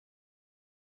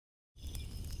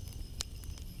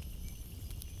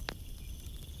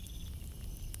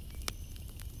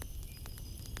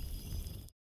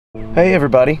Hey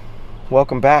everybody,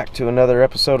 welcome back to another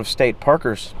episode of State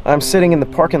Parkers. I'm sitting in the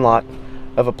parking lot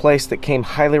of a place that came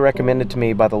highly recommended to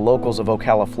me by the locals of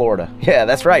Ocala, Florida. Yeah,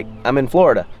 that's right, I'm in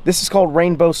Florida. This is called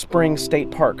Rainbow Springs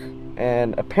State Park,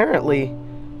 and apparently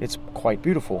it's quite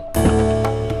beautiful.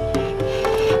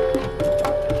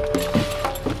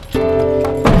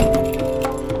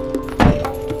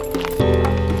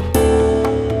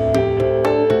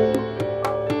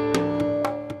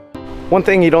 One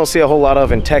thing you don't see a whole lot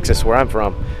of in Texas, where I'm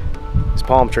from, is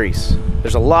palm trees.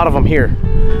 There's a lot of them here.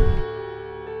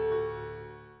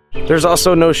 There's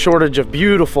also no shortage of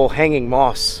beautiful hanging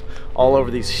moss all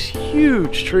over these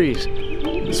huge trees.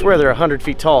 I swear they're 100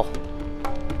 feet tall.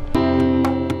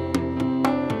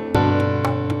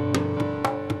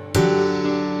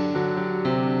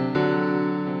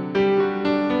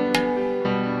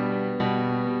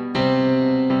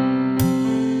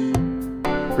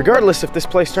 Regardless if this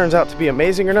place turns out to be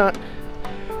amazing or not,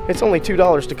 it's only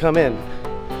 $2 to come in.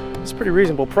 It's a pretty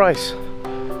reasonable price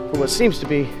for what seems to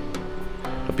be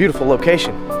a beautiful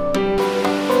location.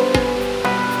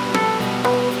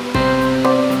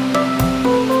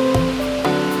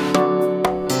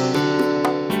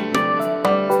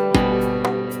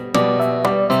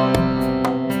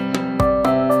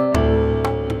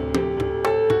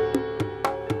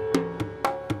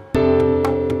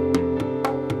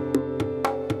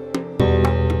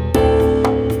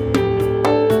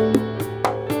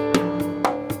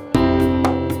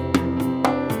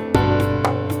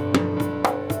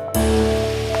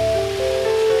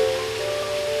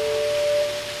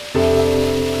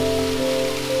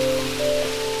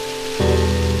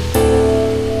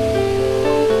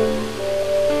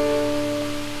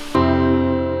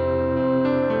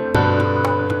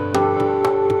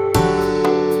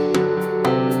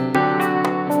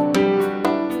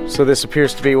 So this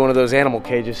appears to be one of those animal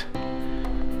cages.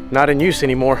 Not in use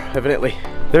anymore, evidently.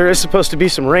 There is supposed to be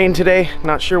some rain today.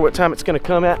 Not sure what time it's gonna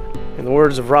come at. In the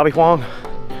words of Robbie Huang,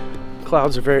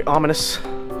 clouds are very ominous.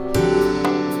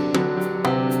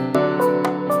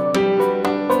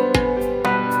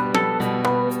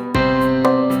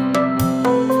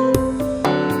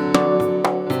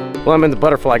 Well, I'm in the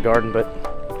butterfly garden, but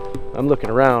I'm looking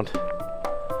around.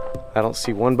 I don't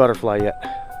see one butterfly yet.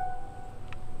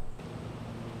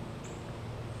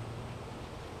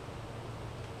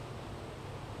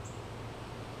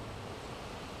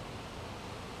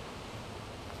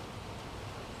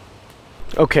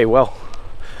 Okay, well,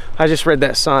 I just read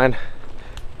that sign.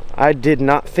 I did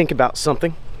not think about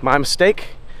something. My mistake.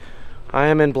 I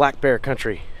am in black bear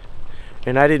country,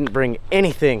 and I didn't bring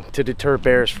anything to deter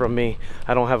bears from me.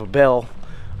 I don't have a bell.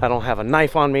 I don't have a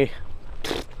knife on me,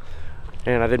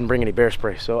 and I didn't bring any bear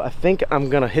spray. So I think I'm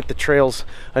gonna hit the trails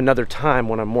another time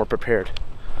when I'm more prepared.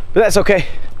 But that's okay.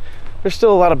 There's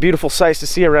still a lot of beautiful sights to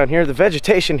see around here. The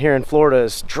vegetation here in Florida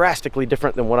is drastically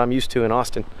different than what I'm used to in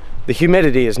Austin. The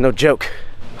humidity is no joke.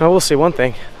 I will say one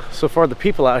thing. So far, the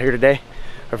people out here today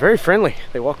are very friendly.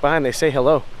 They walk by and they say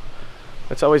hello.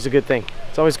 That's always a good thing.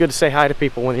 It's always good to say hi to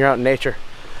people when you're out in nature.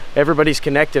 Everybody's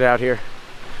connected out here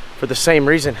for the same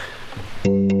reason.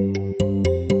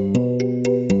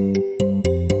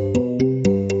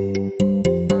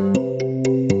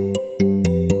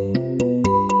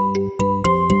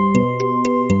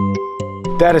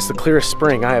 That is the clearest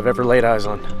spring I have ever laid eyes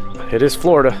on. It is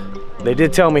Florida. They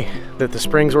did tell me that the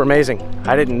springs were amazing.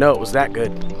 I didn't know it was that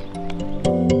good.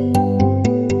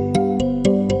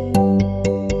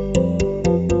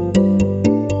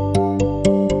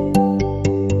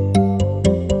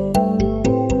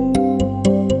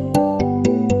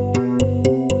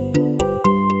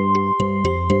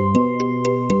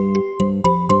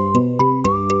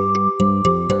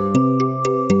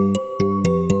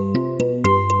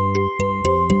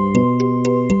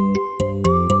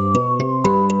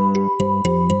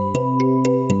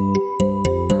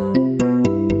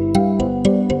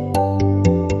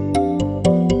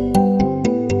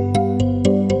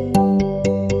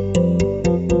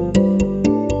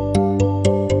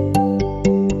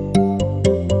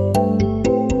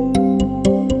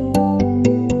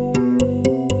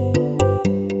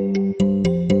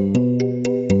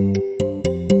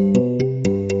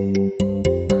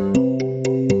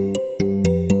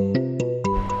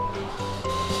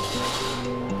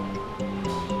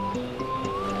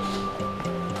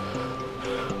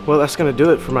 Well, that's gonna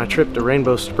do it for my trip to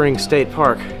Rainbow Springs State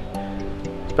Park.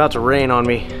 It's about to rain on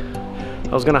me. I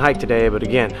was gonna hike today, but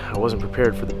again, I wasn't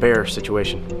prepared for the bear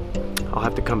situation. I'll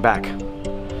have to come back.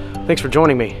 Thanks for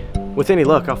joining me. With any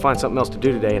luck, I'll find something else to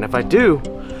do today, and if I do,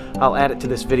 I'll add it to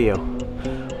this video.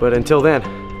 But until then,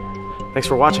 thanks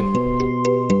for watching.